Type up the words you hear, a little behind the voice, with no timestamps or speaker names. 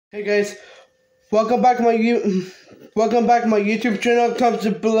Hey guys, welcome back to welcome back to my YouTube channel. Comes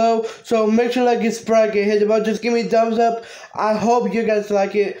below, so make sure like and subscribe and hit the bell. Just give me a thumbs up. I hope you guys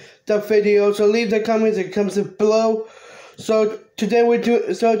like the video. So leave the comments. It comes below. So today we're doing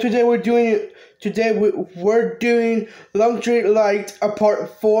Longtree Light a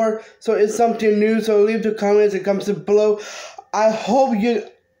part 4. So it's something new. So leave the comments. It comes below. I hope you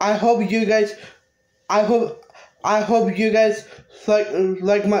guys. I hope you guys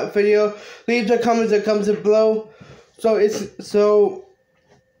like my video. Leave the comments that comes below. So it's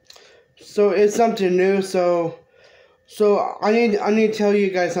something new. So I need to tell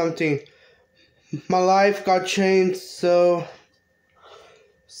you guys something. My life got changed. So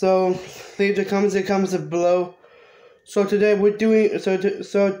leave the comments that comes below. So today we're doing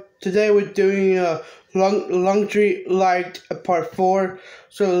Longtree Light part 4.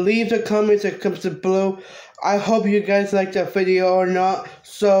 So leave the comments that comes below. I hope you guys like the video or not.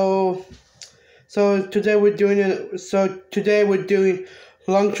 So today we're doing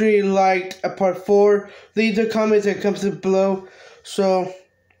Longtree Light part 4. Leave the comments that comes below. So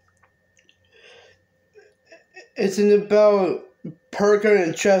it's about Parker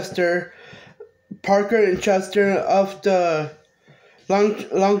and Chester of the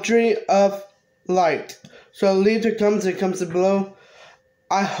Longtree of Light. So leave the comments that comes below.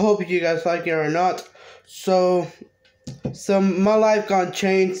 I hope you guys like it or not. So my life got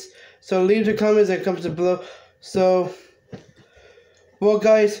changed. So leave the comments that comes below. So well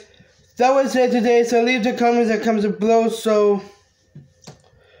guys, that was it today. So leave the comments that comes below. So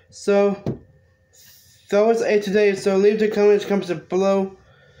that was it today. So leave the comments that comes below.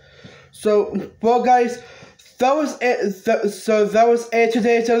 So well guys, that was it. That was it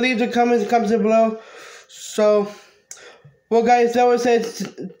today. So leave the comments that comes below. So well guys, that was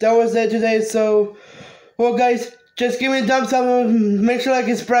it. That was it today. So well guys, just give me a thumbs up, make sure like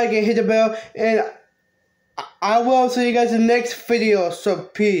and subscribe and hit the bell, and I will see you guys in the next video. So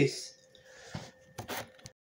peace.